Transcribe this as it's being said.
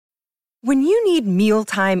When you need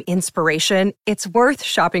mealtime inspiration, it's worth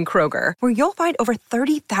shopping Kroger, where you'll find over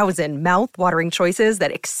 30,000 mouth-watering choices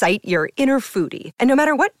that excite your inner foodie. And no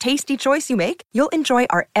matter what tasty choice you make, you'll enjoy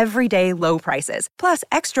our everyday low prices, plus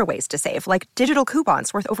extra ways to save, like digital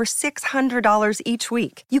coupons worth over $600 each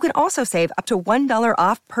week. You can also save up to $1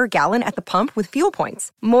 off per gallon at the pump with fuel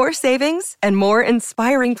points. More savings and more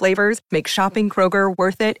inspiring flavors make shopping Kroger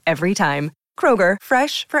worth it every time. Kroger,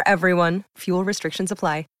 fresh for everyone. Fuel restrictions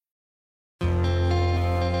apply.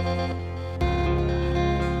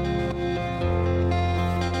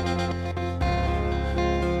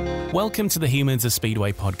 Welcome to the Humans of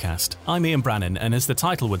Speedway podcast. I'm Ian Brannan, and as the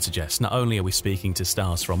title would suggest, not only are we speaking to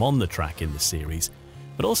stars from on the track in this series,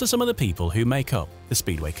 but also some of the people who make up the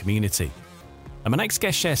Speedway community. And my next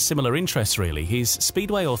guest shares similar interests really. He's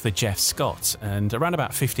Speedway author Jeff Scott, and around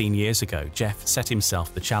about 15 years ago, Jeff set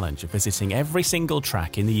himself the challenge of visiting every single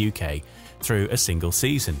track in the UK through a single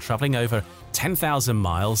season, travelling over 10,000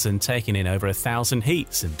 miles and taking in over 1,000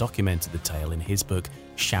 heats, and documented the tale in his book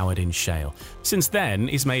Showered in Shale. Since then,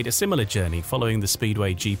 he's made a similar journey following the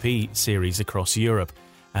Speedway GP series across Europe,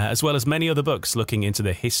 as well as many other books looking into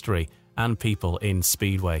the history and people in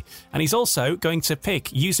Speedway. And he's also going to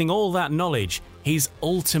pick, using all that knowledge, his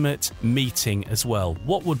ultimate meeting as well.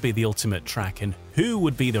 What would be the ultimate track, and who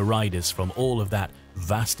would be the riders from all of that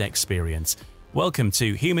vast experience? Welcome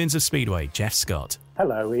to Humans of Speedway, Jeff Scott.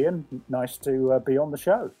 Hello, Ian. Nice to be on the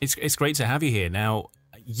show. It's great to have you here. Now,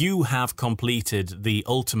 you have completed the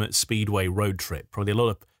ultimate Speedway road trip. Probably a lot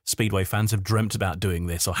of Speedway fans have dreamt about doing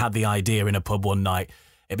this, or had the idea in a pub one night.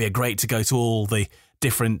 It'd be great to go to all the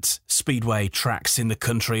different Speedway tracks in the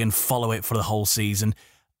country and follow it for the whole season.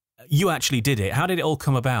 You actually did it. How did it all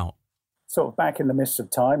come about? Sort of back in the midst of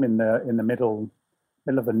time, in the middle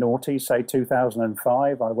of the noughties, say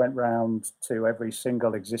 2005, I went round to every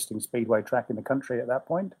single existing Speedway track in the country at that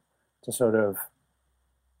point to sort of,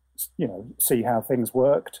 see how things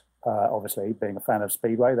worked. Obviously, being a fan of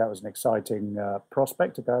Speedway, that was an exciting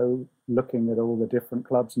prospect to go looking at all the different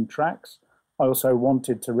clubs and tracks. I also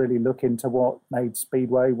wanted to really look into what made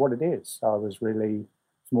Speedway what it is.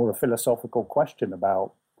 It's more a philosophical question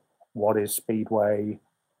about what is Speedway,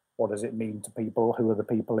 what does it mean to people, who are the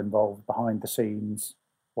people involved behind the scenes,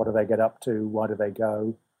 what do they get up to, why do they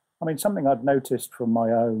go? I mean, something I've noticed from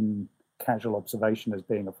my own casual observation as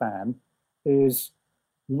being a fan is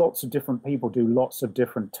lots of different people do lots of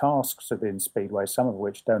different tasks within Speedway, some of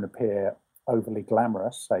which don't appear overly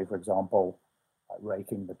glamorous, say, for example, like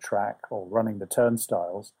raking the track or running the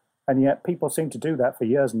turnstiles. And yet people seem to do that for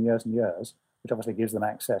years and years and years, which obviously gives them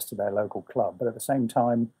access to their local club, but at the same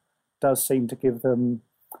time does seem to give them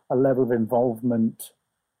a level of involvement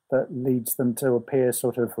that leads them to appear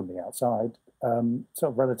sort of from the outside,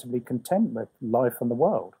 sort of relatively content with life and the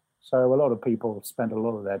world. So a lot of people spend a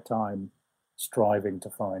lot of their time striving to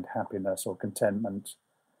find happiness or contentment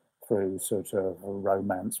through sort of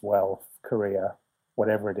romance, wealth, career,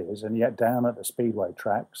 whatever it is. And yet down at the Speedway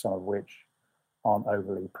track, some of which aren't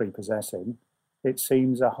overly prepossessing, it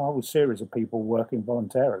seems a whole series of people working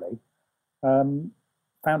voluntarily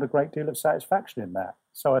found a great deal of satisfaction in that.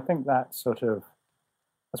 So I think that's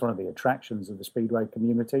one of the attractions of the Speedway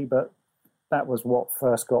community, but that was what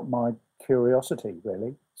first got my curiosity,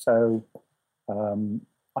 really. So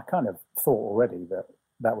I kind of thought already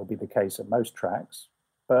that would be the case at most tracks,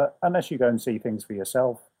 but unless you go and see things for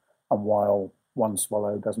yourself, and while one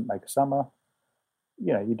swallow doesn't make a summer,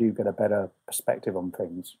 you do get a better perspective on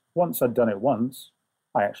things. Once I'd done it once,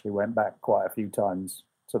 I actually went back quite a few times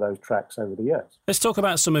to those tracks over the years. Let's talk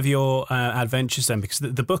about some of your adventures then, because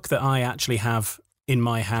the book that I actually have in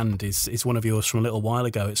my hand is one of yours from a little while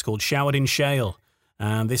ago. It's called Showered in Shale,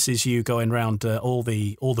 and this is you going around all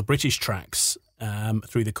the British tracks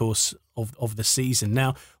through the course of the season.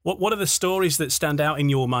 Now, what are the stories that stand out in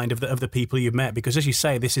your mind of the people you've met? Because as you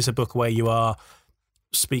say, this is a book where you are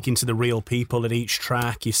speaking to the real people at each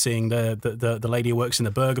track. You're seeing the lady who works in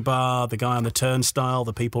the burger bar, the guy on the turnstile,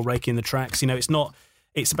 the people raking the tracks.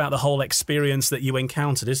 It's about the whole experience that you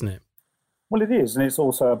encountered, isn't it? Well, it is, and it's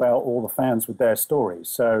also about all the fans with their stories.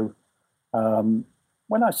 So when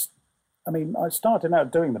I started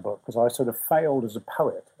out doing the book because I sort of failed as a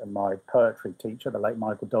poet, and my poetry teacher, the late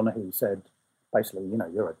Michael Donaghy, said, basically,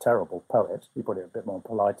 you're a terrible poet. He put it a bit more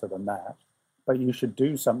politer than that, but you should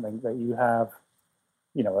do something that you have,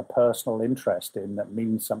 a personal interest in, that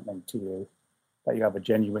means something to you, that you have a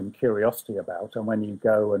genuine curiosity about. And when you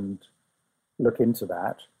go and look into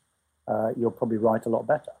that, you'll probably write a lot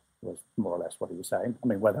better, was more or less what he was saying. I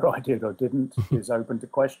mean, whether I did or didn't is open to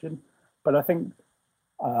question. But I think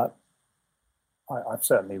I've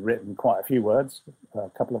certainly written quite a few words, a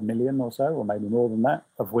couple of million or so, or maybe more than that,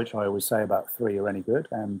 of which I always say about 3 are any good,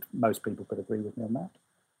 and most people could agree with me on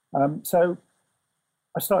that. So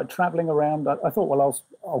I started travelling around. I thought, well,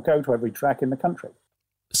 I'll go to every track in the country.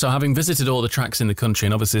 So having visited all the tracks in the country,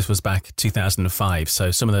 and obviously this was back 2005,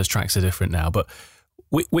 so some of those tracks are different now, but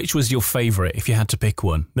which was your favourite, if you had to pick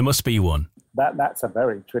one? There must be one. That's a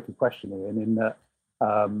very tricky question, Ian, in that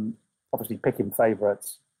obviously picking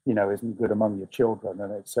favourites, isn't good among your children,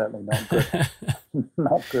 and it's certainly not good.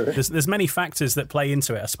 Not good. There's many factors that play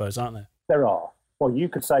into it, I suppose, aren't there? There are. Well, you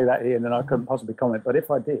could say that, Ian, and I couldn't possibly comment, but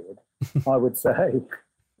if I did, I would say,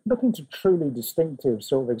 looking to truly distinctive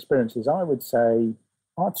sort of experiences, I would say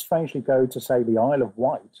I'd strangely go to, say, the Isle of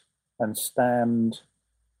Wight and stand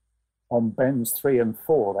on bends 3 and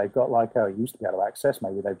 4. They've got it used to be able to access,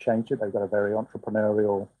 maybe they've changed it. They've got a very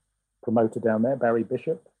entrepreneurial promoter down there, Barry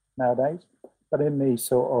Bishop, nowadays. But in the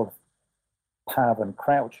sort of Pav and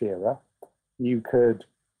Crouch era, you could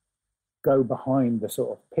go behind the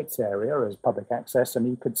sort of pits area as public access, and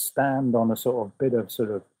you could stand on a sort of bit of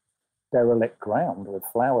sort of derelict ground with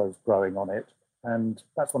flowers growing on it. And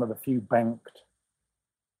that's one of the few banked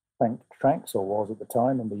tracks, or was at the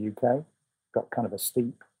time, in the UK. Got kind of a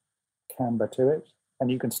steep camber to it. And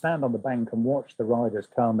you can stand on the bank and watch the riders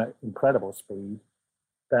come at incredible speed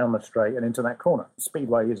down the straight and into that corner.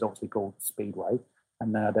 Speedway is obviously called Speedway,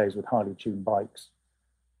 and nowadays with highly tuned bikes,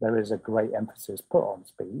 there is a great emphasis put on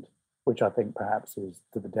speed, which I think perhaps is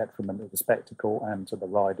to the detriment of the spectacle and to the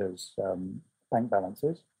riders' bank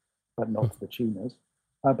balances, but not to the tuners.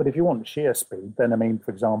 But if you want sheer speed, then,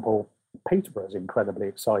 for example, Peterborough is incredibly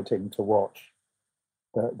exciting to watch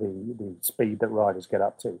the speed that riders get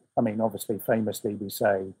up to. Obviously, famously, we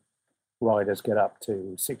say riders get up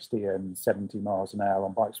to 60 and 70 miles an hour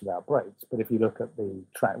on bikes without brakes. But if you look at the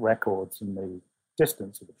track records and the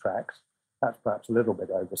distance of the tracks, that's perhaps a little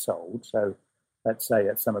bit oversold. So let's say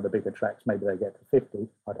at some of the bigger tracks, maybe they get to 50.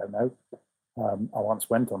 I don't know. I once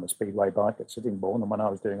went on a speedway bike at Sittingbourne, and when I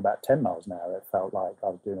was doing about 10 miles an hour, it felt like I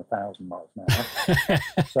was doing 1,000 miles an hour.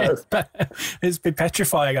 So it's been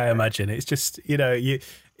petrifying, I imagine. It's just,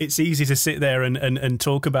 it's easy to sit there and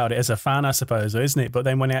talk about it as a fan, I suppose, isn't it? But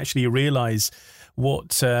then when you actually realise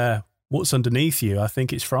what's underneath you, I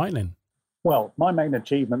think it's frightening. Well, my main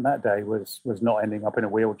achievement that day was not ending up in a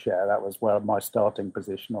wheelchair. That was my starting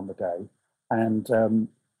position on the day. And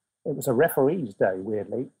it was a referee's day,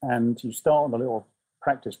 weirdly, and you start on a little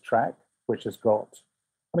practice track, which has got,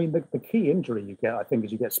 the key injury you get, I think,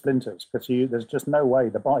 is you get splinters, because there's just no way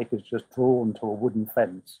the bike is just drawn to a wooden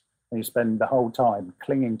fence, and you spend the whole time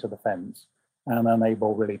clinging to the fence and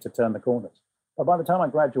unable really to turn the corners. But by the time I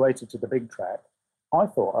graduated to the big track, I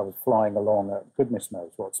thought I was flying along at goodness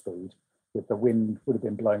knows what speed, with the wind would have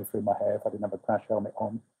been blowing through my hair if I didn't have a crash helmet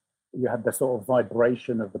on. You had the sort of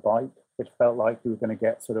vibration of the bike, which felt like you were going to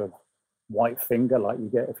get sort of white finger like you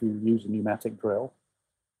get if you use a pneumatic drill.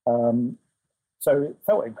 So it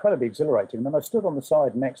felt incredibly exhilarating. And then I stood on the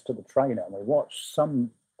side next to the trainer, and we watched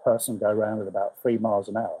some person go around at about 3 miles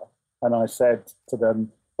an hour. And I said to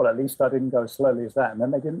them, well, at least I didn't go as slowly as that. And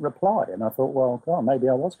then they didn't reply. And I thought, well, God, maybe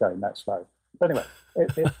I was going that slow. But anyway,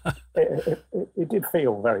 it did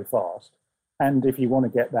feel very fast. And if you want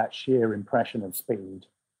to get that sheer impression of speed,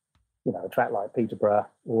 a track like Peterborough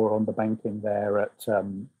or on the banking there at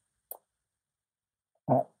the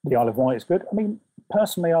Isle of Wight is good.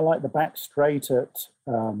 Personally, I like the back straight at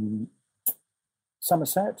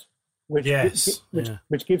Somerset, which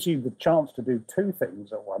gives you the chance to do two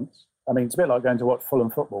things at once. It's a bit like going to watch Fulham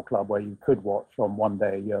Football Club, where you could watch on one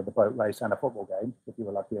day the boat race and a football game, if you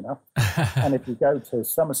were lucky enough. And if you go to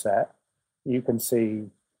Somerset, you can see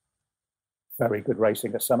very good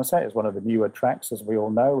racing at Somerset. It's one of the newer tracks, as we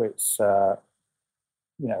all know. It's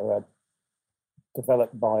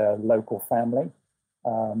developed by a local family,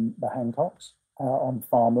 the Hancocks, on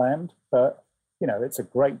farmland. But it's a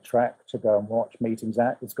great track to go and watch meetings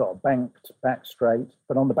at. It's got a banked back straight,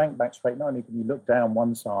 but on the banked back straight, not only can you look down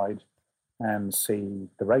one side and see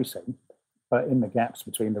the racing, but in the gaps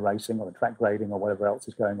between the racing or the track grading or whatever else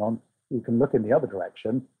is going on, you can look in the other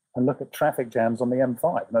direction and look at traffic jams on the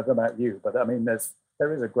M5. And I don't know about you, but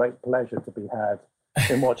there is a great pleasure to be had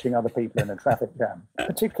in watching other people in a traffic jam,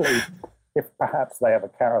 particularly if perhaps they have a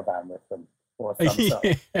caravan with them.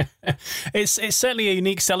 Yeah. It's certainly a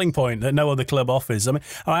unique selling point that no other club offers.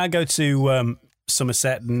 I go to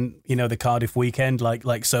Somerset and the Cardiff weekend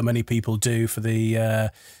like so many people do for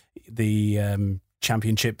the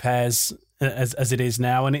championship pairs as it is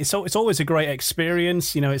now, and it's always a great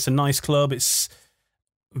experience. It's a nice club. It's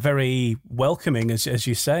very welcoming, as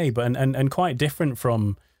you say, but and quite different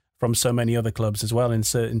from from so many other clubs as well in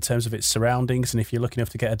terms of its surroundings. And if you're lucky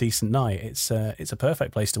enough to get a decent night, it's a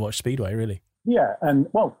perfect place to watch Speedway, really. Yeah, and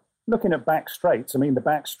well, looking at back straights, I mean, the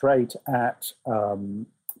back straight at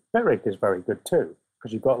Berwick is very good too,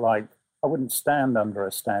 because you've got I wouldn't stand under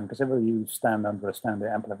a stand, because if you stand under a stand, it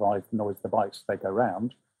amplifies the noise of the bikes as they go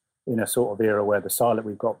round. In a sort of era where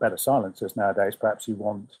we've got better silencers nowadays, perhaps you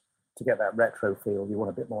want to get that retro feel, you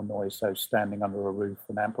want a bit more noise, so standing under a roof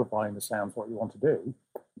and amplifying the sound's what you want to do.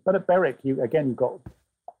 But at Berwick,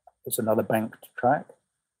 it's another banked track.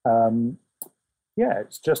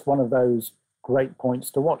 It's just one of those great points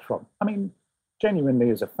to watch from. I mean, genuinely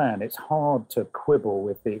as a fan, it's hard to quibble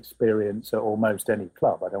with the experience at almost any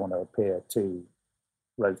club. I don't want to appear too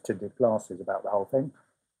rose-tinted glasses about the whole thing,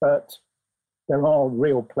 but there are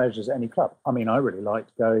real pleasures at any club. I mean, I really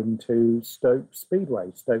liked going to Stoke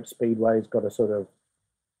Speedway. Stoke Speedway's got a sort of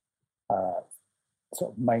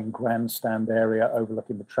main grandstand area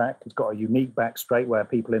overlooking the track. It's got a unique back straight where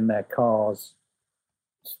people in their cars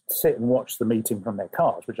sit and watch the meeting from their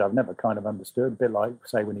cars, which I've never kind of understood. A bit like,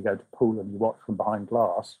 say, when you go to pool and you watch from behind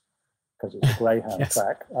glass because it's a greyhound yes.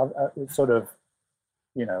 track. It's sort of,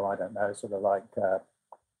 I don't know, sort of like, I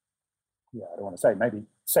don't want to say, maybe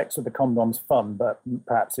sex with the condom's fun, but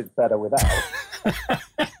perhaps it's better without.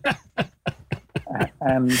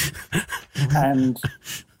 and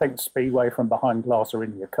think Speedway from behind glass or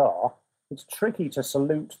in your car. It's tricky to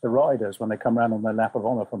salute the riders when they come around on their lap of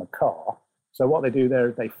honour from a car. So what they do there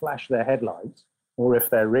is they flash their headlights, or if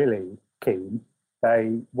they're really keen,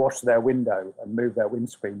 they wash their window and move their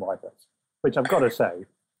windscreen wipers, which I've got to say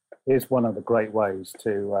is one of the great ways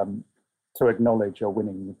to acknowledge you're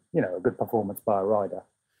winning, a good performance by a rider.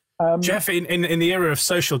 Jeff, in the era of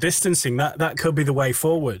social distancing, that could be the way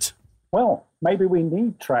forward. Well, maybe we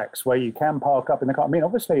need tracks where you can park up in the car. I mean,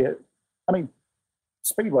 obviously,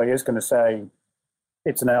 Speedway is going to say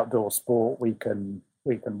it's an outdoor sport. We can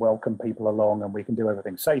welcome people along and we can do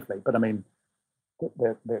everything safely. But I mean,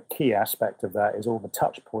 the key aspect of that is all the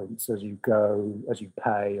touch points as you go, as you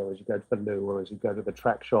pay, or as you go to the loo, or as you go to the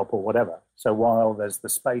track shop or whatever. So while there's the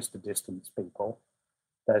space to distance people,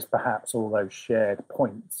 there's perhaps all those shared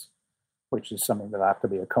points, which is something that'll have to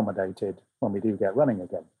be accommodated when we do get running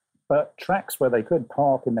again. But tracks where they could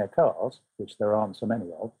park in their cars, which there aren't so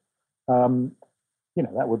many of,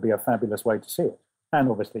 that would be a fabulous way to see it. And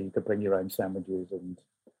obviously you could bring your own sandwiches, and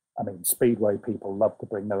I mean, Speedway people love to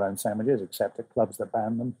bring their own sandwiches, except at clubs that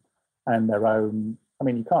ban them, and their own. I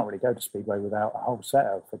mean, you can't really go to Speedway without a whole set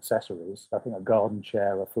of accessories. I think a garden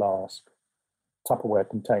chair, a flask, Tupperware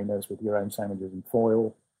containers with your own sandwiches and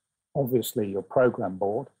foil. Obviously, your program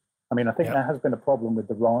board. I mean, I think there has been a problem with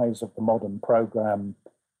the rise of the modern program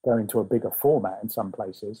going to a bigger format in some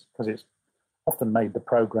places, because it's often made the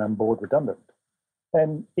program board redundant.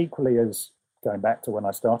 Then equally as going back to when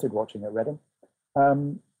I started watching at Reading,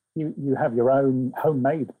 you have your own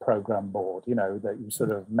homemade program board, that you sort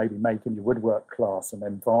of maybe make in your woodwork class and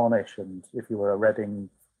then varnish. And if you were a Reading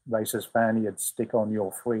Racers fan, you'd stick on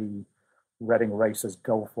your free Reading Racers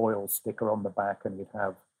Gulf Oil sticker on the back, and you'd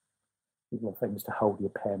have little things to hold your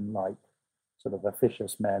pen, like sort of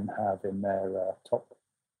officious men have in their top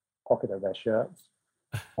pocket of their shirts.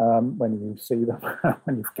 When you see them,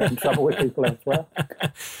 when you get in trouble with people elsewhere.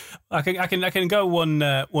 I can go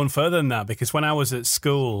one further than that, because when I was at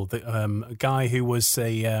school, a guy who was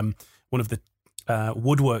one of the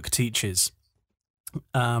woodwork teachers,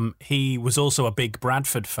 he was also a big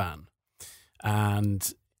Bradford fan,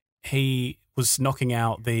 and he was knocking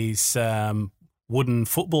out these wooden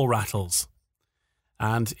football rattles.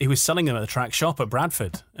 And he was selling them at the track shop at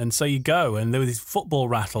Bradford. And so you go, and there were these football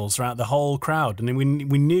rattles throughout the whole crowd. And we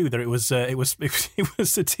knew that it was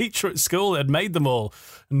the teacher at school that had made them all.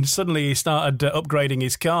 And suddenly he started upgrading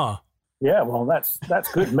his car. Yeah, well, that's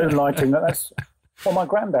good moonlighting. Well, my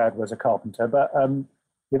granddad was a carpenter, but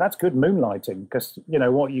that's good moonlighting, because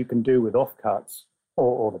what you can do with offcuts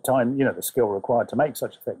or the time, the skill required to make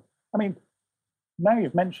such a thing. I mean, now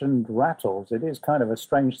you've mentioned rattles, it is kind of a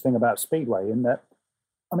strange thing about Speedway in that,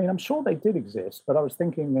 I mean, I'm sure they did exist, but I was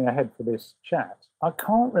thinking ahead for this chat. I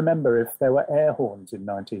can't remember if there were air horns in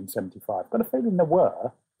 1975. I've got a feeling there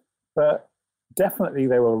were, but definitely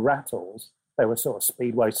there were rattles. There were sort of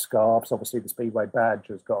Speedway scarves. Obviously, the Speedway badge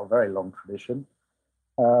has got a very long tradition.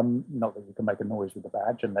 Not that you can make a noise with the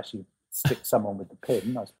badge unless you stick someone with the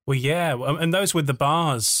pin. Well, yeah, and those with the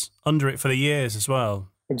bars under it for the years as well.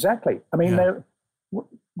 Exactly. I mean,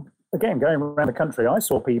 again, going around the country, I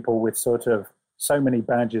saw people with sort of so many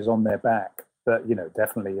badges on their back that,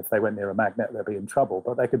 definitely if they went near a magnet, they'd be in trouble,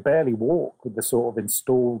 but they could barely walk with the sort of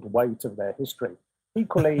installed weight of their history.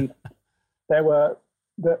 Equally, there were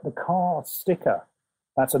the car sticker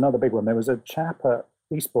that's another big one. There was a chap at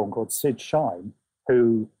Eastbourne called Sid Shine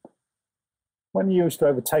who, when you used to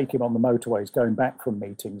overtake him on the motorways going back from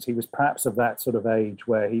meetings, he was perhaps of that sort of age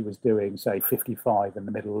where he was doing, say, 55 in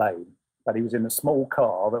the middle lane. But he was in a small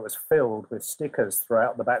car that was filled with stickers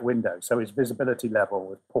throughout the back window. So his visibility level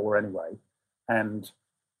was poor anyway. And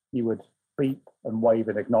you would beep and wave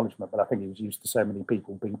in acknowledgement. But I think he was used to so many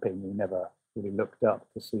people beeping, he never really looked up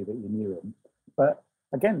to see that you knew him. But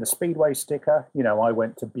again, the Speedway sticker, I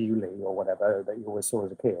went to Bewley or whatever that you always saw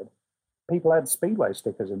as a kid. People had Speedway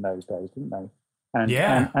stickers in those days, didn't they? And,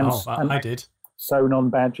 I did. Sewn on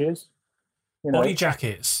badges. Body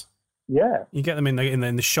jackets. Yeah. You get them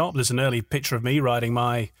in the shop. There's an early picture of me riding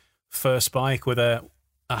my first bike with a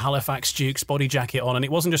Halifax Dukes body jacket on, and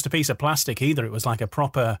it wasn't just a piece of plastic either. It was like a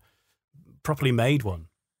properly made one.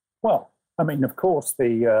 Well, I mean, of course,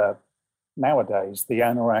 nowadays the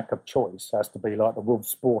anorak of choice has to be like the Wolf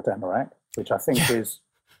Sport anorak, which I think is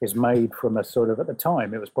made from a sort of, at the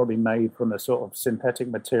time, it was probably made from a sort of synthetic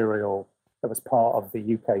material that was part of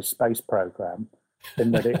the UK space program, in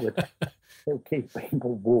that it would keep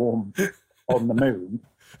people warm on the moon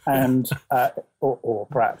and or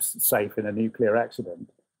perhaps safe in a nuclear accident.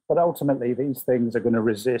 But ultimately, these things are going to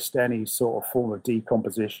resist any sort of form of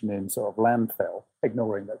decomposition in sort of landfill,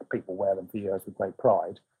 ignoring that people wear them for years with great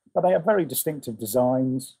pride. But they have very distinctive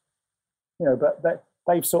designs, but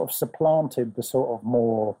they've sort of supplanted the sort of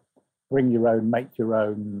more bring your own, make your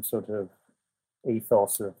own sort of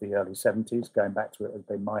ethos of the early 70s, going back to it has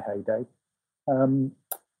been my heyday,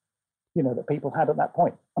 that people had at that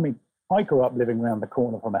point. I mean, I grew up living around the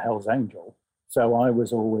corner from a Hell's Angel, so I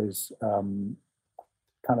was always kind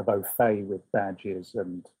of au fait with badges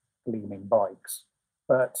and gleaming bikes.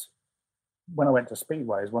 But when I went to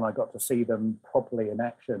Speedways, when I got to see them properly in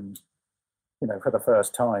action, for the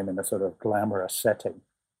first time in a sort of glamorous setting,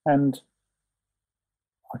 and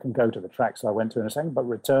I can go to the tracks I went to in a second, but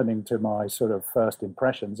returning to my sort of first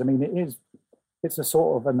impressions, I mean, it's a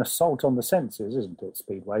sort of an assault on the senses, isn't it,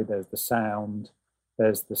 Speedway? There's the sound,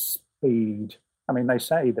 there's the speed. I mean, they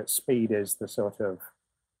say that speed is the sort of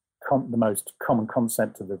the most common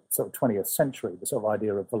concept of the sort of 20th century, the sort of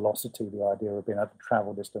idea of velocity, the idea of being able to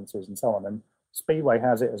travel distances and so on. And Speedway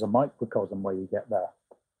has it as a microcosm where you get the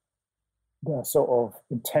sort of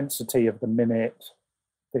intensity of the minute,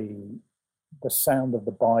 the sound of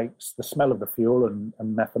the bikes, the smell of the fuel and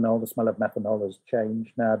methanol. The smell of methanol has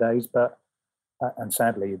changed nowadays, but and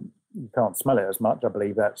sadly you can't smell it as much. I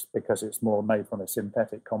believe that's because it's more made from a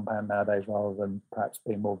synthetic compound nowadays rather than perhaps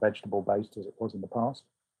being more vegetable based as it was in the past.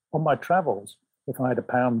 On my travels, if I had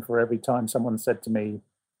 £1 for every time someone said to me,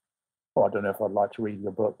 I don't know if I'd like to read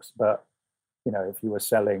your books, but if you were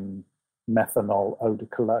selling methanol eau de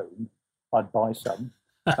cologne, I'd buy some.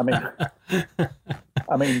 I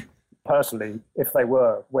mean, personally, if they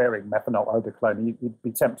were wearing methanol eau de cologne, you'd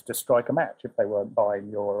be tempted to strike a match if they weren't buying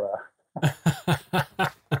your.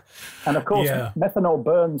 And of course, methanol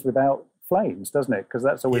burns without flames, doesn't it? Because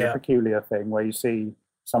that's always a peculiar thing where you see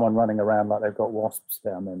someone running around like they've got wasps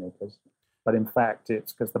down their knickers. But in fact,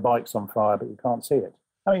 it's because the bike's on fire, but you can't see it.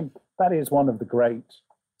 I mean, that is one of the great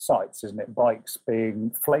sights, isn't it?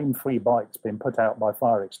 Flame-free bikes being put out by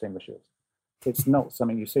fire extinguishers. It's not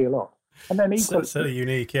something you see a lot. And then equally, so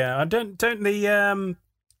unique, yeah. Don't the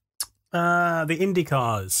Indy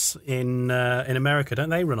cars in America, don't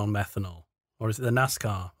they run on methanol? Or is it the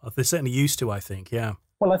NASCAR? They certainly used to, I think, yeah.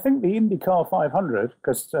 Well, I think the IndyCar 500,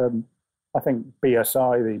 because I think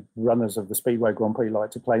BSI, the runners of the Speedway Grand Prix,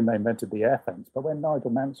 like to claim they invented the air fence. But when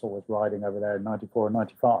Nigel Mansell was riding over there in 94 and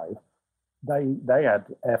 95, they had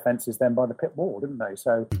air fences then by the pit wall, didn't they?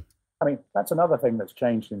 So, I mean, that's another thing that's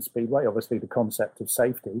changed in Speedway, obviously the concept of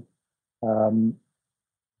safety.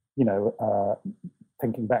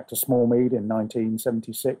 Thinking back to Smallmead in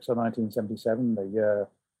 1976 or 1977, the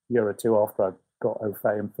year or two after I got au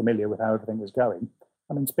fait and familiar with how everything was going.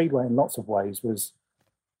 I mean, Speedway in lots of ways was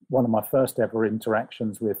one of my first ever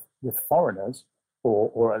interactions with foreigners,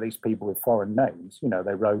 or at least people with foreign names.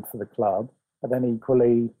 They rode for the club, but then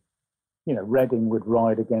equally, Reading would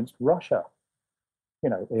ride against Russia,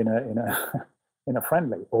 in a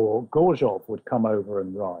friendly, or Gorzhov would come over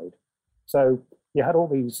and ride. So you had all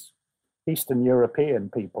these Eastern European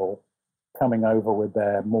people coming over with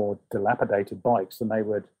their more dilapidated bikes, and they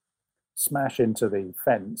would smash into the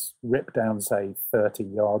fence, rip down, say, 30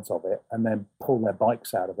 yards of it, and then pull their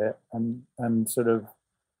bikes out of it and sort of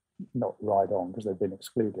not ride on because they've been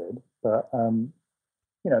excluded. But,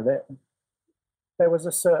 there was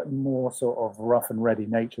a certain more sort of rough and ready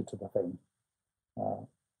nature to the thing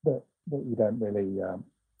that you don't really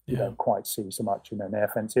you don't quite see so much in an air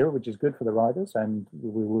fence era, which is good for the riders, and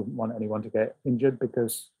we wouldn't want anyone to get injured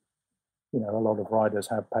because, a lot of riders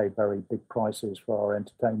have paid very big prices for our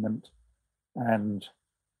entertainment, and,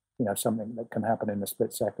 something that can happen in a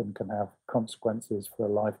split second can have consequences for a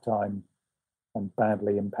lifetime and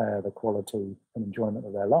badly impair the quality and enjoyment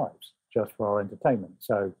of their lives just for our entertainment.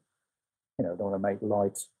 So, I don't want to make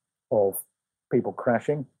light of people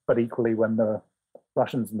crashing, but equally when the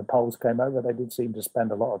Russians and the Poles came over, they did seem to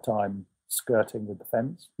spend a lot of time skirting the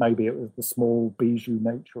fence. Maybe it was the small bijou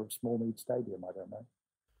nature of Smallmead Stadium, I don't know.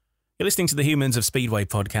 You're listening to the Humans of Speedway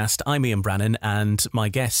podcast. I'm Ian Brannan, and my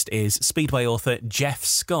guest is Speedway author Geoff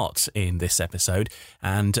Scott in this episode.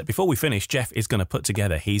 And before we finish, Geoff is going to put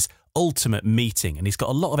together his ultimate meeting, and he's got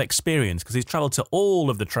a lot of experience because he's travelled to all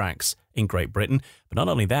of the tracks in Great Britain. But not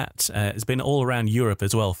only that, has been all around Europe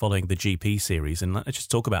as well, following the GP series. And let's just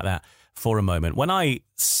talk about that for a moment. When I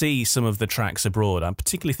see some of the tracks abroad, I'm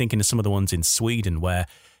particularly thinking of some of the ones in Sweden where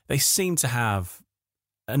they seem to have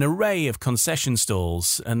an array of concession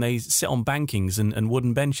stalls and they sit on bankings and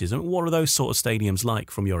wooden benches. And what are those sort of stadiums like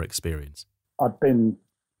from your experience? I've been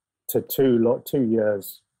to 2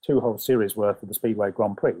 years, 2 whole series worth of the Speedway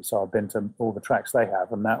Grand Prix. So I've been to all the tracks they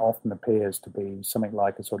have, and that often appears to be something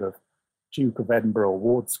like a sort of Duke of Edinburgh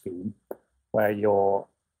award scheme where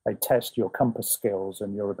they test your compass skills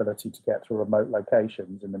and your ability to get to remote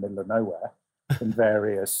locations in the middle of nowhere in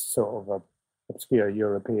various sort of obscure the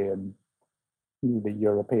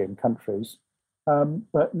European countries.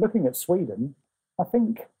 But looking at Sweden, I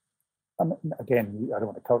think, again, I don't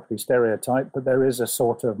want to culturally stereotype, but there is a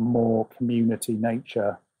sort of more community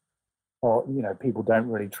nature, or, people don't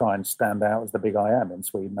really try and stand out as the big I am in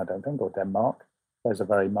Sweden, I don't think, or Denmark. There's a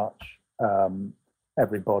very much,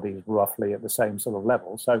 everybody's roughly at the same sort of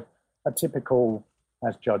level. So a typical,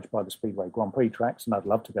 as judged by the Speedway Grand Prix tracks, and I'd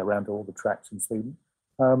love to go around to all the tracks in Sweden,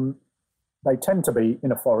 they tend to be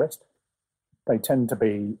in a forest. They tend to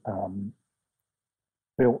be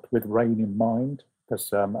built with rain in mind,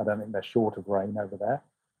 because I don't think they're short of rain over there.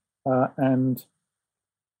 And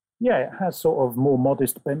it has sort of more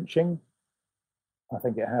modest benching. I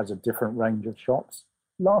think it has a different range of shops.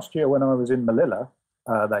 Last year when I was in Melilla,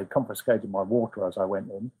 they confiscated my water as I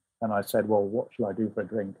went in. And I said, well, what shall I do for a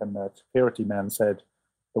drink? And the security man said,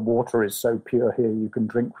 the water is so pure here you can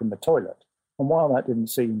drink from the toilet. And while that didn't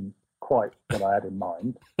seem quite what I had in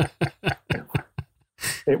mind,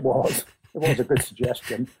 it was a good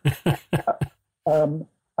suggestion.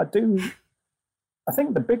 I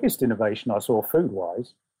think the biggest innovation I saw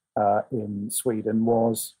food-wise in Sweden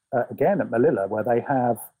was, again, at Melilla, where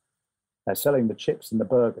they're selling the chips and the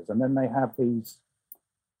burgers, and then they have these,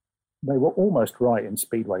 they were almost right in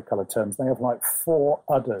Speedway colour terms, they have like 4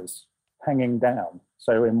 udders hanging down.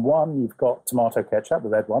 So in one, you've got tomato ketchup, the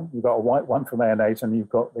red one, you've got a white one for mayonnaise, and you've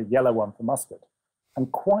got the yellow one for mustard. And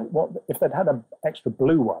if they'd had an extra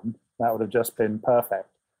blue one, that would have just been perfect.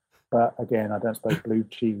 But again, I don't suppose blue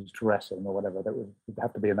cheese dressing or whatever, that would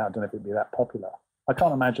have to be in that. I don't know if it'd be that popular. I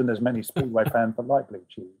can't imagine there's many Speedway fans that like blue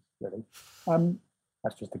cheese, really.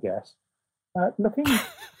 That's just a guess.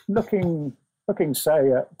 Looking,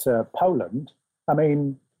 say, at Poland, I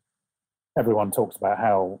mean, everyone talks about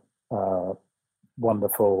how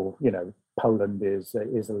wonderful, Poland is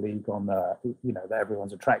a league on, that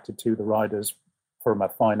everyone's attracted to, the riders, from a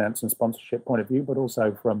finance and sponsorship point of view, but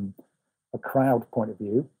also from a crowd point of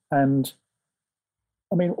view. And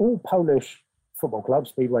I mean, all Polish football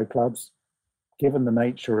clubs, Speedway clubs, given the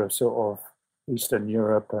nature of sort of Eastern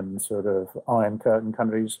Europe and sort of Iron Curtain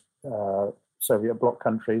countries, Soviet bloc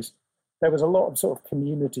countries, there was a lot of sort of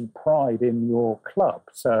community pride in your club.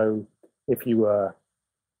 So if you were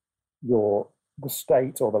the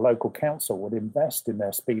state or the local council would invest in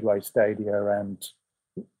their Speedway stadia and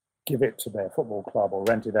give it to their football club or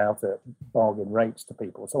rent it out at bargain rates to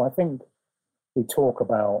people. So I think we talk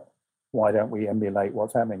about why don't we emulate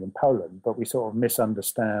what's happening in Poland, but we sort of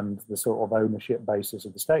misunderstand the sort of ownership basis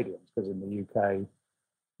of the stadiums, because in the UK,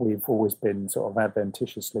 we've always been sort of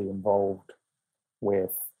adventitiously involved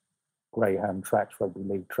with Greyhound tracks, rugby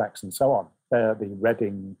league tracks, and so on. The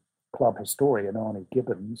Reading club historian, Arnie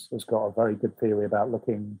Gibbons, has got a very good theory about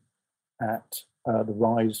looking at the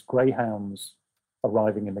rise Greyhounds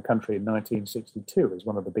arriving in the country in 1962 as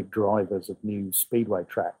one of the big drivers of new Speedway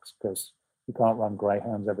tracks, because you can't run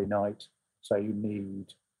Greyhounds every night, so you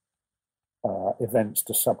need events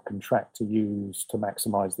to subcontract to use to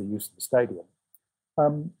maximise the use of the stadium.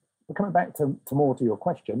 But coming back to more to your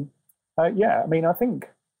question, I mean, I think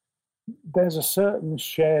there's a certain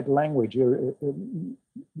shared language and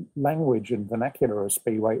vernacular of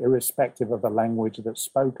Speedway, irrespective of the language that's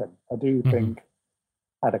spoken. I do think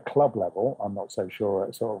At a club level, I'm not so sure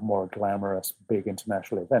at sort of more a glamorous, big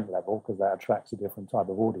international event level, because that attracts a different type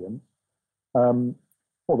of audience,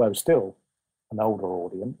 although still an older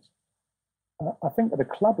audience. I think at a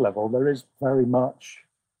club level, there is very much,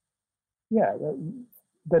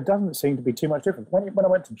 there doesn't seem to be too much difference. When I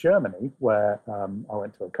went to Germany, where I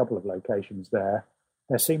went to a couple of locations there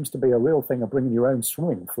seems to be a real thing of bringing your own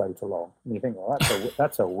swimming float along. And you think, well,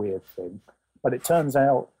 that's a weird thing. But it turns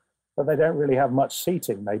out that they don't really have much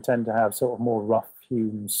seating. They tend to have sort of more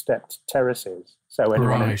rough-hewn stepped terraces. So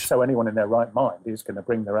anyone in their right mind is going to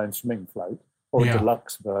bring their own swimming float, or a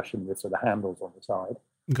deluxe version with sort of handles on the side.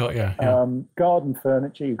 Got you. Yeah. Garden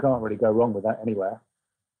furniture, you can't really go wrong with that anywhere.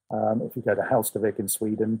 If you go to Hallstavik in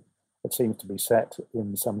Sweden, it seems to be set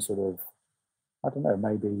in some sort of, I don't know,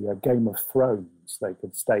 maybe a Game of Thrones. They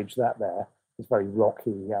could stage that there. It's very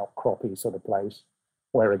rocky, outcroppy sort of place,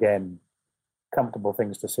 where again, comfortable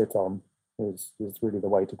things to sit on is really the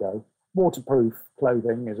way to go. Waterproof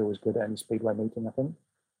clothing is always good at any Speedway meeting, I think.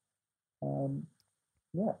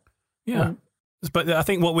 Yeah. But I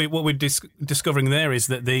think what we're discovering there is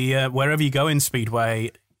that the wherever you go in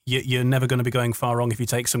Speedway, you're never going to be going far wrong if you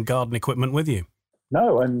take some garden equipment with you.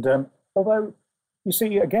 No, and although you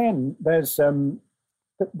see again, there's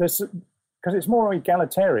because it's more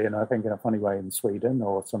egalitarian, I think, in a funny way in Sweden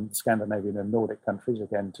or some Scandinavian and Nordic countries.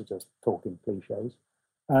 Again, to just talk in cliches.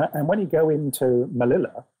 And when you go into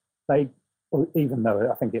Melilla, even though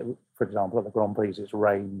I think it, for example, at the Grand Prix, it's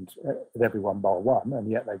rained at everyone bar one, and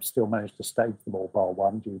yet they've still managed to stage them all bar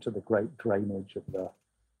one due to the great drainage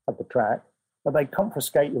of the track. But they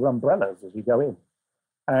confiscate your umbrellas as you go in.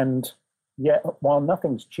 And yet, while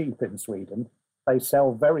nothing's cheap in Sweden, they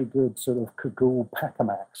sell very good sort of Kagul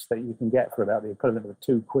Pacamax that you can get for about the equivalent of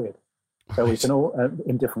 £2. So we can all,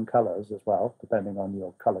 in different colours as well, depending on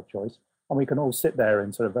your colour choice. And we can all sit there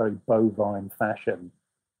in sort of very bovine fashion,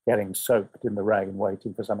 getting soaked in the rain,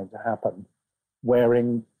 waiting for something to happen,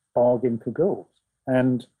 wearing bargain Kaguls.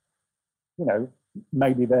 And, you know,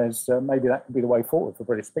 maybe maybe that could be the way forward for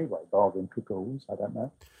British Speedway, bargain Kaguls, I don't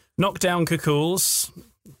know. Knockdown Kaguls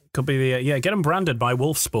could be get them branded by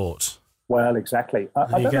Wolf Sport. Well, exactly.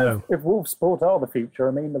 I don't know if Wolf Sport are the future.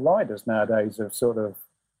 I mean, the riders nowadays have sort of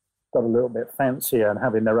got a little bit fancier and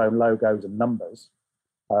having their own logos and numbers,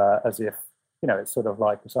 as if, you know, it's sort of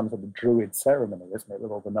like some sort of druid ceremony, isn't it, with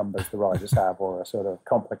all the numbers the riders have, or a sort of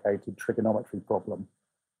complicated trigonometry problem.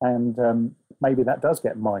 And maybe that does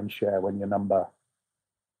get mind share when your number,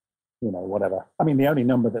 you know, whatever. I mean, the only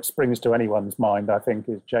number that springs to anyone's mind, I think,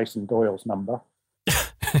 is Jason Doyle's number.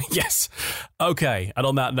 Yes. Okay. And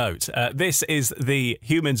on that note, this is the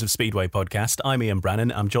Humans of Speedway podcast. I'm Ian Brannan.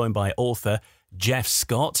 I'm joined by author Jeff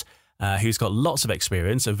Scott, who's got lots of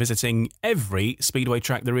experience of visiting every Speedway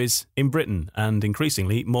track there is in Britain and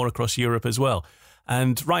increasingly more across Europe as well.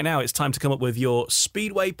 And right now it's time to come up with your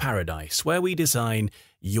Speedway Paradise, where we design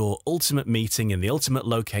your ultimate meeting in the ultimate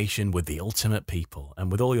location with the ultimate people. And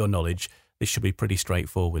with all your knowledge, this should be pretty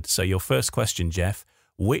straightforward. So your first question, Jeff,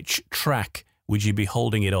 which track would you be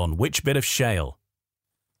holding it on? Which bit of shale?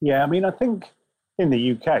 Yeah, I mean, I think in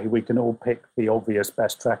the UK, we can all pick the obvious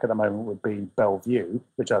best track at the moment would be Bellevue,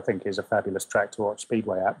 which I think is a fabulous track to watch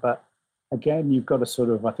Speedway at. But again, you've got to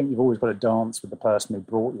sort of, I think you've always got to dance with the person who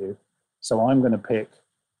brought you. So I'm going to pick,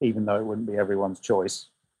 even though it wouldn't be everyone's choice,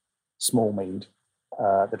 Smallmead,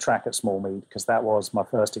 the track at Smallmead, because that was my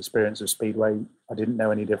first experience of Speedway. I didn't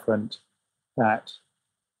know any different. That,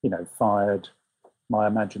 you know, fired my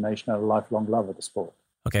imagination and a lifelong love of the sport.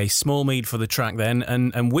 Okay, Smallmead for the track then.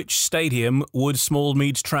 And which stadium would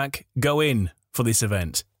Smallmead's track go in for this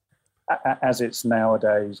event? As it's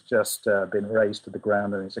nowadays just been razed to the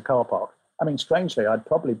ground and it's a car park. I mean, strangely, I'd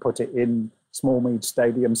probably put it in Smallmead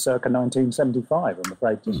Stadium circa 1975, I'm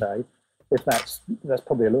afraid to say. If that's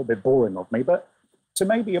probably a little bit boring of me. But to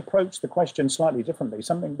maybe approach the question slightly differently,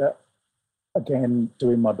 something that, again,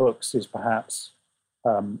 doing my books is perhaps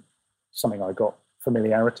something I got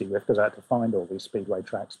familiarity with because I had to find all these Speedway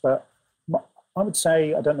tracks. But I would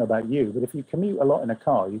say, I don't know about you, but if you commute a lot in a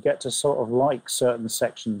car, you get to sort of like certain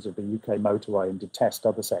sections of the UK motorway and detest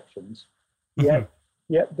other sections. Mm-hmm.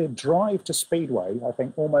 Yet the drive to Speedway, I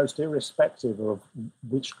think, almost irrespective of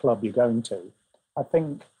which club you're going to, I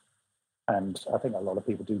think a lot of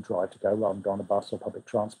people do drive to go rather than go on a bus or public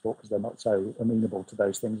transport because they're not so amenable to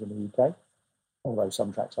those things in the UK, although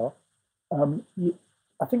some tracks are.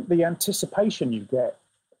 I think the anticipation you get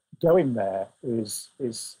going there is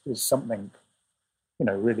something, you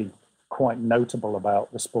know, really quite notable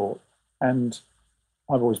about the sport. And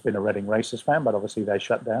I've always been a Reading Racers fan, but obviously they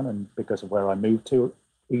shut down, and because of where I moved to,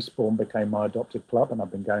 Eastbourne became my adopted club, and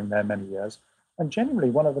I've been going there many years. And generally,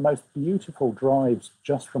 one of the most beautiful drives,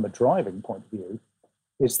 just from a driving point of view,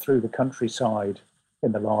 is through the countryside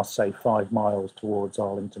in the last, say, 5 miles towards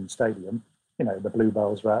Arlington Stadium. You know, the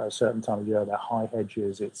bluebells are out at a certain time of year, they're high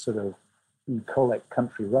hedges, it's sort of bucolic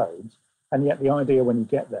country roads. And yet the idea when you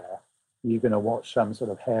get there, you're going to watch some sort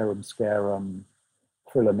of harum-scarum,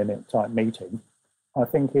 thriller-minute type meeting, I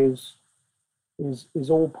think is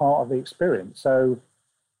all part of the experience. So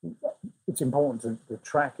it's important that the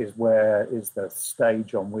track is the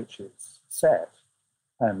stage on which it's set,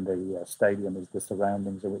 and the stadium is the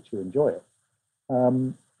surroundings in which you enjoy it.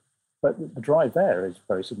 But the drive there is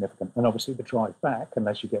very significant. And obviously the drive back,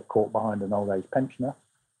 unless you get caught behind an old age pensioner,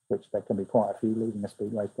 which there can be quite a few leaving a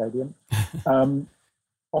Speedway stadium.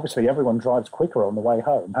 Obviously everyone drives quicker on the way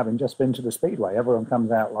home. Having just been to the Speedway, everyone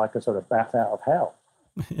comes out like a sort of bat out of hell.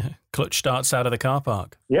 Clutch starts out of the car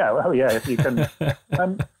park. Yeah, well, yeah, if you can.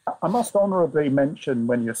 I must honourably mention,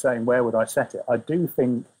 when you're saying where would I set it, I do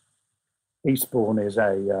think Eastbourne is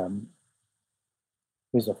a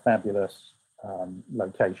fabulous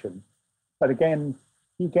location. But again,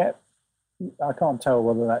 I can't tell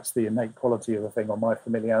whether that's the innate quality of the thing or my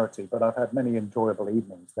familiarity, but I've had many enjoyable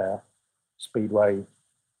evenings there. Speedway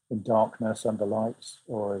in darkness under lights,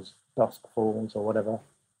 or as dusk falls, or whatever,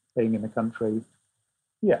 being in the country.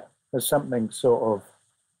 Yeah, there's something sort of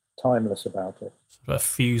timeless about it. A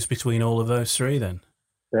fuse between all of those three, then.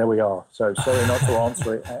 There we are. So sorry not to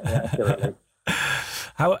answer it accurately.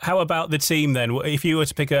 How about the team then? If you were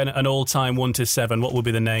to pick an all-time 1 to 7, what would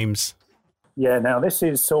be the names? Yeah, now this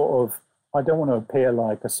is sort of, I don't want to appear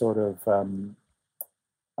like a sort of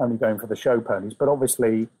only going for the show ponies, but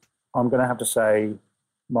obviously I'm going to have to say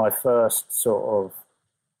my first sort of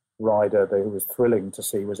rider who was thrilling to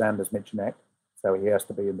see was Anders Michenek, so he has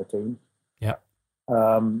to be in the team. Yeah.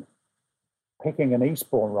 Picking an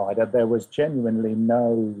Eastbourne rider, there was genuinely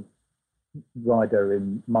no rider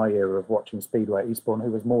in my era of watching Speedway at Eastbourne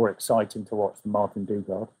who was more exciting to watch than Martin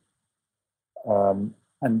Dugard.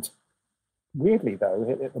 And weirdly,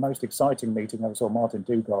 though, the most exciting meeting I ever saw Martin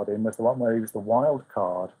Dugard in was the one where he was the wild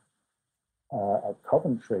card at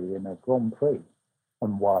Coventry in a Grand Prix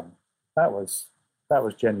and won. That was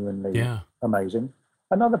genuinely amazing.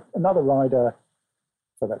 Another rider,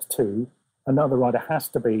 so that's 2. Another rider has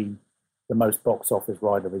to be the most box office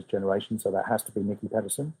rider of his generation, so that has to be Nicky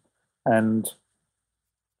Pedersen. And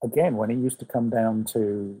again, when he used to come down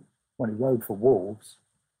to, when he rode for Wolves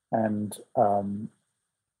and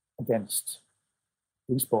against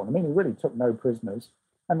Eastbourne, I mean, he really took no prisoners.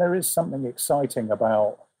 And there is something exciting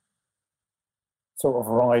about sort of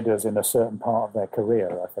riders in a certain part of their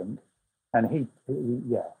career, I think. And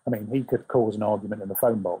he could cause an argument in the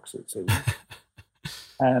phone box, it seems.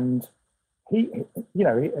 And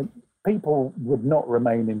people would not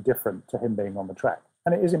remain indifferent to him being on the track.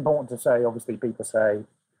 And it is important to say, obviously, people say,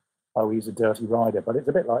 oh, he's a dirty rider, but it's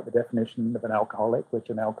a bit like the definition of an alcoholic, which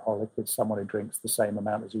an alcoholic is someone who drinks the same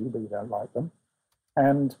amount as you, but you don't like them.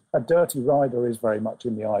 And a dirty rider is very much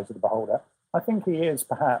in the eyes of the beholder. I think he is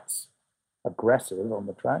perhaps aggressive on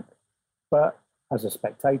the track, but as a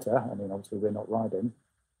spectator, I mean, obviously we're not riding,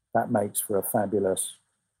 that makes for a fabulous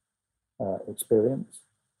experience.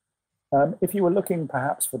 If you were looking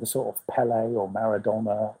perhaps for the sort of Pele or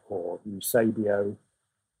Maradona or Eusebio,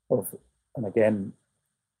 and again,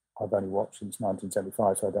 I've only watched since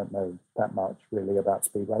 1975, so I don't know that much really about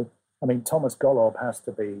Speedway. I mean, Thomas Golob has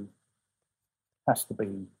to be,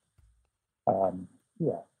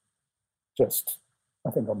 just,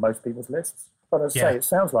 I think, on most people's lists. But as I say, it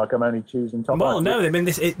sounds like I'm only choosing top. Well, no, I mean,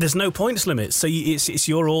 there's no points limit. So it's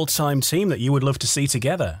your all-time team that you would love to see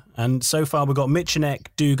together. And so far we've got Michenek,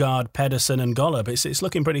 Dugard, Pedersen and Golob. It's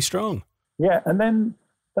looking pretty strong. Yeah, and then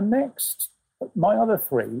the next, my other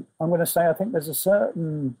 3, I'm going to say I think there's a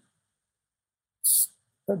certain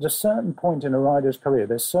point in a rider's career.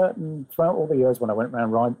 There's certain, throughout all the years when I went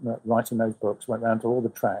around writing those books, went around to all the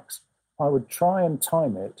tracks, I would try and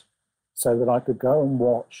time it so that I could go and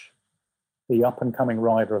watch the up-and-coming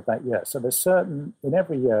rider of that year. So there's certain, in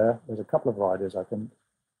every year, there's a couple of riders, I think,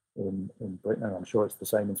 in Britain, and I'm sure it's the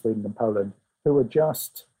same in Sweden and Poland, who are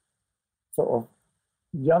just sort of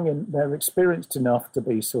young, they're experienced enough to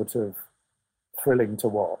be sort of thrilling to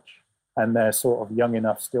watch, and they're sort of young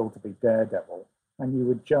enough still to be daredevil, and you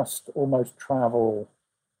would just almost travel,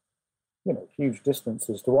 huge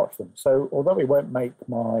distances to watch them. So although he won't make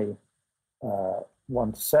my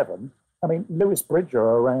 1 to 7, I mean, Lewis Bridger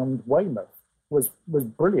around Weymouth was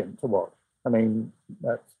brilliant to watch. I mean,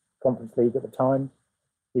 that's Conference League at the time.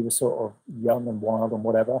 He was sort of young and wild and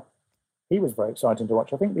whatever. He was very exciting to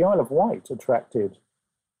watch. I think the Isle of Wight attracted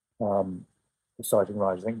the exciting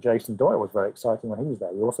riders. I think Jason Doyle was very exciting when he was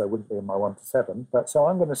there. He also wouldn't be in my 1 to 7. But so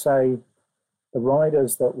I'm going to say the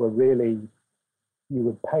riders that were really, you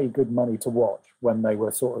would pay good money to watch when they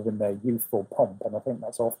were sort of in their youthful pomp. And I think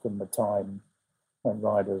that's often the time when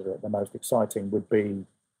riders are at the most exciting, would be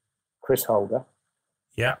Chris Holder,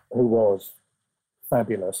 who was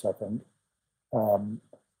fabulous, I think.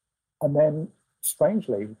 And then,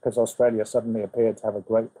 strangely, because Australia suddenly appeared to have a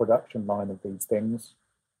great production line of these things,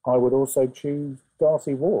 I would also choose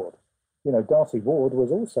Darcy Ward. Darcy Ward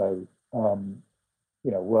was also,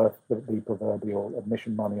 worth the proverbial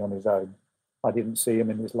admission money on his own. I didn't see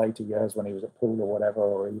him in his later years when he was at Poole or whatever,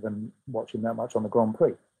 or even watch him that much on the Grand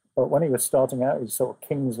Prix. But when he was starting out, his sort of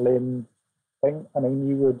Kings Lynn thing, I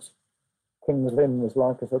mean, Kings Lynn was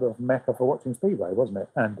like a sort of mecca for watching Speedway, wasn't it?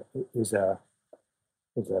 And it is a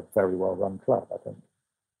very well-run club, I think.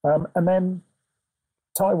 And then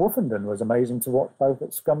Ty Woofenden was amazing to watch both at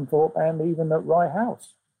Scunthorpe and even at Rye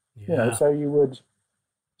House. Yeah.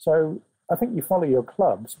 So I think you follow your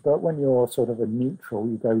clubs, but when you're sort of a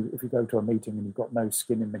neutral, if you go to a meeting and you've got no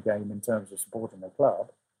skin in the game in terms of supporting a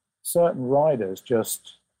club, certain riders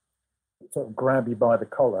just sort of grab you by the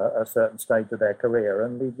collar at a certain stage of their career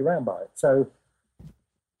and lead you around by it. So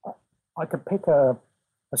I could pick a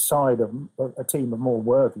side of a team of more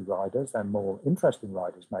worthy riders and more interesting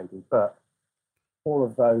riders maybe, but all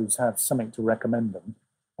of those have something to recommend them.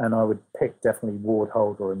 And I would pick definitely Ward,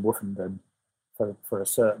 Holder and Woofenden for a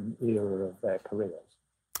certain era of their careers.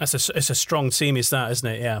 It's a strong team, is that, isn't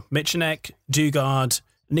it? Yeah. Michanek, Dugard,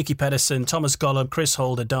 Nicky Pedersen, Thomas Gollum, Chris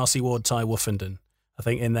Holder, Darcy Ward, Ty Woofenden. I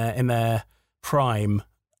think in their prime,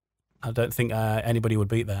 I don't think anybody would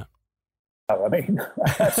beat that. Oh, I mean,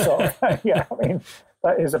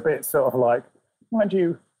 that is a bit sort of like, mind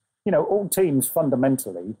you, all teams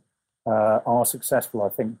fundamentally are successful, I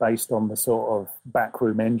think, based on the sort of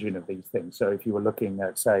backroom engine of these things. So if you were looking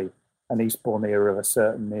at, say, an Eastbourne team of a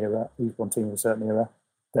certain era,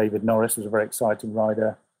 David Norris was a very exciting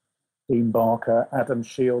rider. Dean Barker, Adam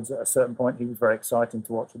Shields, at a certain point, he was very exciting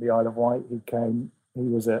to watch at the Isle of Wight. He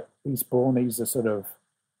was at Eastbourne. He's a sort of,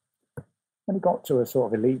 when he got to a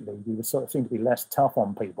sort of elite league, he was sort of seemed to be less tough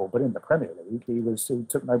on people. But in the Premier League, he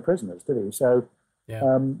took no prisoners, did he? So,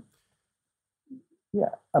 I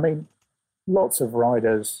mean, lots of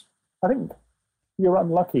riders. I think you're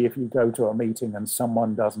unlucky if you go to a meeting and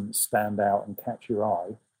someone doesn't stand out and catch your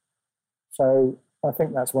eye. So I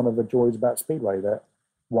think that's one of the joys about Speedway, that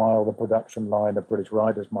while the production line of British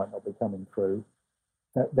riders might not be coming through,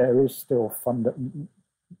 that there is still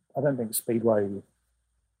I don't think Speedway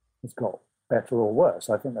has got better or worse.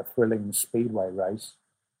 I think a thrilling Speedway race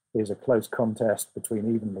is a close contest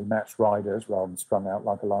between evenly matched riders rather than strung out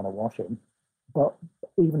like a line of washing. But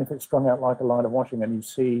even if it's strung out like a line of washing and you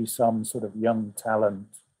see some sort of young talent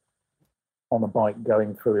on a bike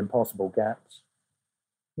going through impossible gaps,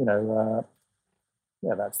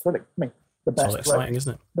 that's thrilling. I mean, exciting,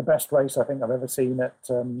 isn't it? The best race I think I've ever seen at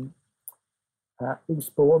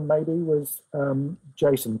Eastbourne maybe was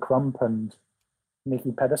Jason Crump and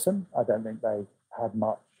Nicky Pedersen. I don't think they had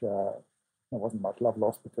much, there wasn't much love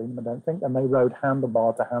lost between them, I don't think. And they rode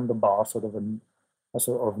handlebar to handlebar, sort of a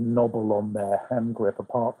sort of nobble on their hand grip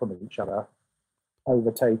apart from each other,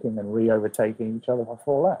 overtaking and re-overtaking each other for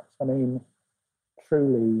 4 laps. I mean,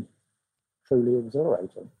 truly, truly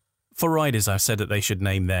exhilarating. For riders, I've said that they should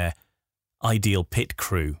name their ideal pit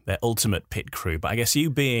crew, their ultimate pit crew. But I guess you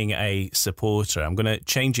being a supporter, I'm going to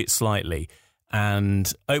change it slightly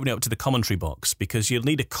and open it up to the commentary box, because you'll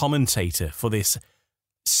need a commentator for this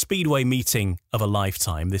Speedway meeting of a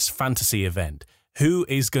lifetime, this fantasy event. Who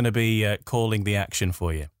is going to be calling the action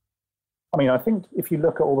for you? I mean, I think if you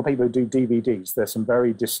look at all the people who do DVDs, there's some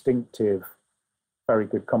very distinctive, very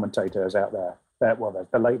good commentators out there. There's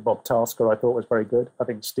the late Bob Tasker, I thought was very good. I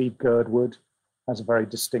think Steve Girdwood has a very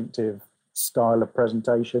distinctive style of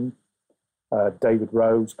presentation. David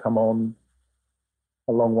Rose come on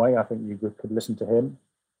a long way. I think you could listen to him.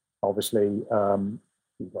 Obviously,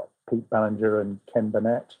 you've got Pete Ballinger and Ken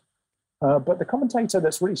Burnett. But the commentator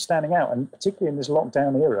that's really standing out, and particularly in this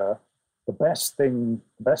lockdown era, the best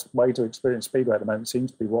way to experience Speedway at the moment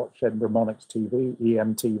seems to be watch Edinburgh Monarchs TV,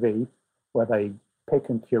 EMTV, where they pick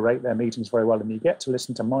and curate their meetings very well. And you get to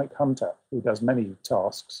listen to Mike Hunter, who does many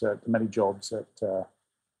tasks, many jobs at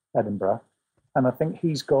Edinburgh. And I think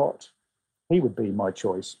he would be my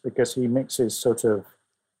choice, because he mixes sort of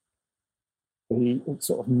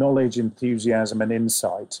knowledge, enthusiasm and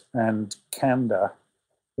insight and candour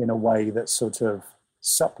in a way that sort of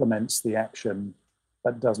supplements the action,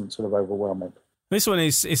 but doesn't sort of overwhelm it. This one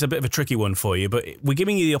is a bit of a tricky one for you, but we're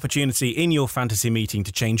giving you the opportunity in your fantasy meeting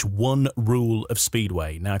to change one rule of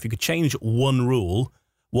Speedway. Now, if you could change one rule,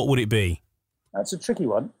 what would it be? That's a tricky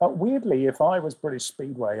one. Weirdly, if I was British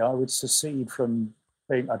Speedway, I would secede from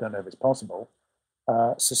being, I don't know if it's possible,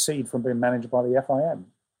 secede from being managed by the FIM.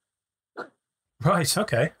 Right,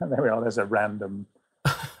 okay. And there we are, there's a random...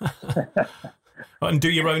 And do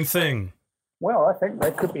your own thing. Well, I think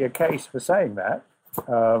there could be a case for saying that.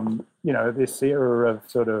 This era of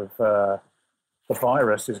sort of the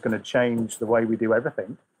virus is going to change the way we do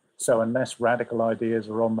everything. So unless radical ideas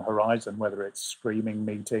are on the horizon, whether it's streaming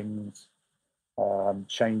meetings,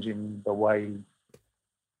 changing the way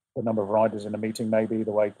the number of riders in a meeting, maybe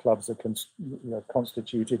the way clubs are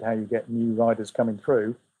constituted, how you get new riders coming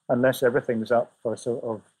through, unless everything's up for sort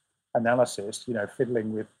of analysis,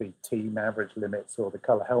 fiddling with the team average limits or the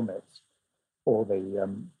colour helmets or the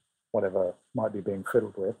whatever might be being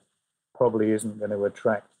fiddled with, probably isn't going to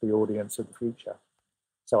attract the audience of the future.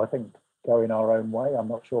 So I think going our own way, I'm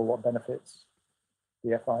not sure what benefits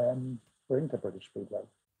the FIM bring to British Speedway.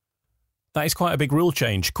 That is quite a big rule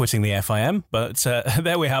change, quitting the FIM, but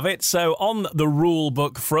there we have it. So on the rule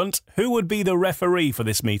book front, who would be the referee for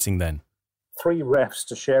this meeting then? 3 refs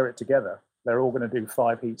to share it together. They're all going to do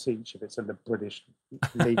 5 heats each if it's a British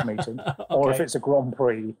League meeting. Okay. Or if it's a Grand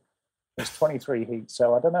Prix, it's 23 heats.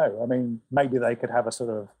 So I don't know. I mean, maybe they could have a sort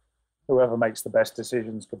of, whoever makes the best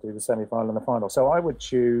decisions could do the semi-final and the final. So I would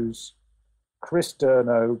choose Chris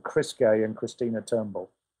Durno, Chris Gay and Christina Turnbull.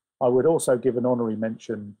 I would also give an honorary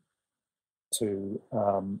mention to,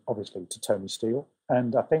 obviously, to Tony Steele.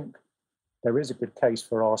 And I think there is a good case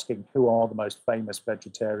for asking who are the most famous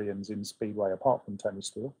vegetarians in Speedway apart from Tony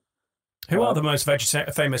Steele. Who are the most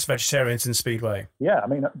famous vegetarians in Speedway? Yeah, I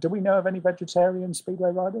mean, do we know of any vegetarian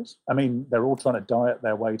Speedway riders? I mean, they're all trying to diet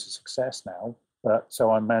their way to success now, but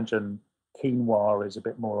so I imagine quinoa is a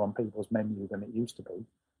bit more on people's menu than it used to be.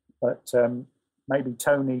 But maybe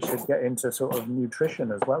Tony should get into sort of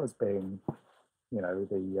nutrition as well as being,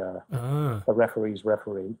 the referee's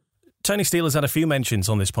referee. Tony Steele has had a few mentions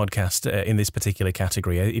on this podcast in this particular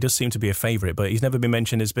category. He does seem to be a favourite, but he's never been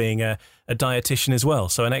mentioned as being a dietitian as well,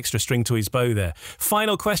 so an extra string to his bow there.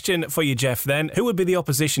 Final question for you, Jeff, then. Who would be the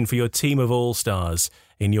opposition for your team of all-stars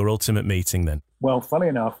in your ultimate meeting, then? Well, funny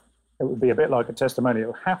enough, it would be a bit like a testimonial. It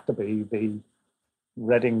would have to be the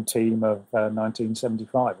Reading team of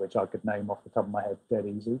 1975, which I could name off the top of my head dead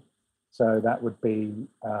easy. So that would be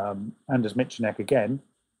Anders Michenek again,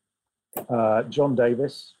 John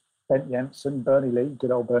Davis, Bent Jensen, Bernie Lee,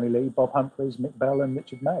 good old Bernie Lee, Bob Humphries, Mick Bell and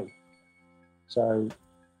Richard May. So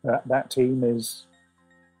that team is,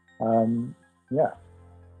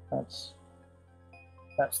 that's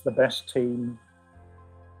the best team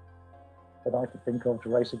that I could think of to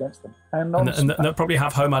race against them. And they'll probably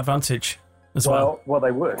have home advantage as well. Well,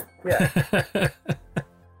 they would, yeah.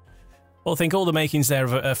 Well, I think all the makings there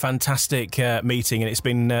of a fantastic meeting, and it's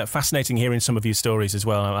been fascinating hearing some of your stories as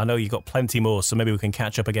well. I know you've got plenty more, so maybe we can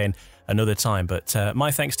catch up again another time. But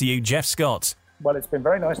my thanks to you, Jeff Scott. Well, it's been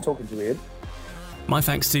very nice talking to you, Ian. My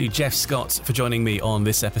thanks to Jeff Scott for joining me on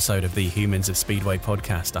this episode of the Humans of Speedway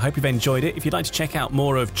podcast. I hope you've enjoyed it. If you'd like to check out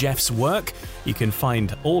more of Jeff's work, you can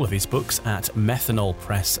find all of his books at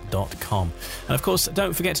methanolpress.com. And of course,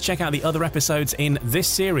 don't forget to check out the other episodes in this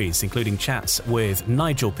series, including chats with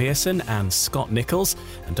Nigel Pearson and Scott Nichols.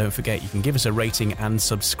 And don't forget, you can give us a rating and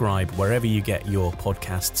subscribe wherever you get your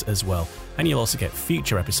podcasts as well. And you'll also get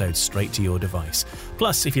future episodes straight to your device.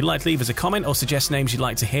 Plus, if you'd like to leave us a comment or suggest names you'd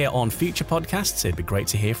like to hear on future podcasts, it'd be great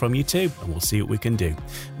to hear from you too, and we'll see what we can do.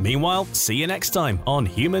 Meanwhile, see you next time on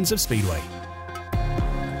Humans of Speedway.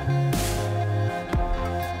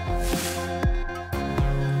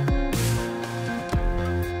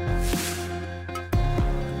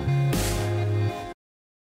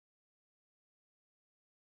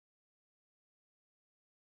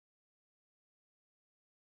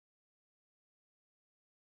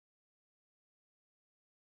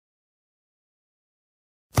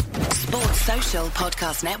 Sports Social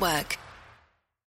Podcast Network.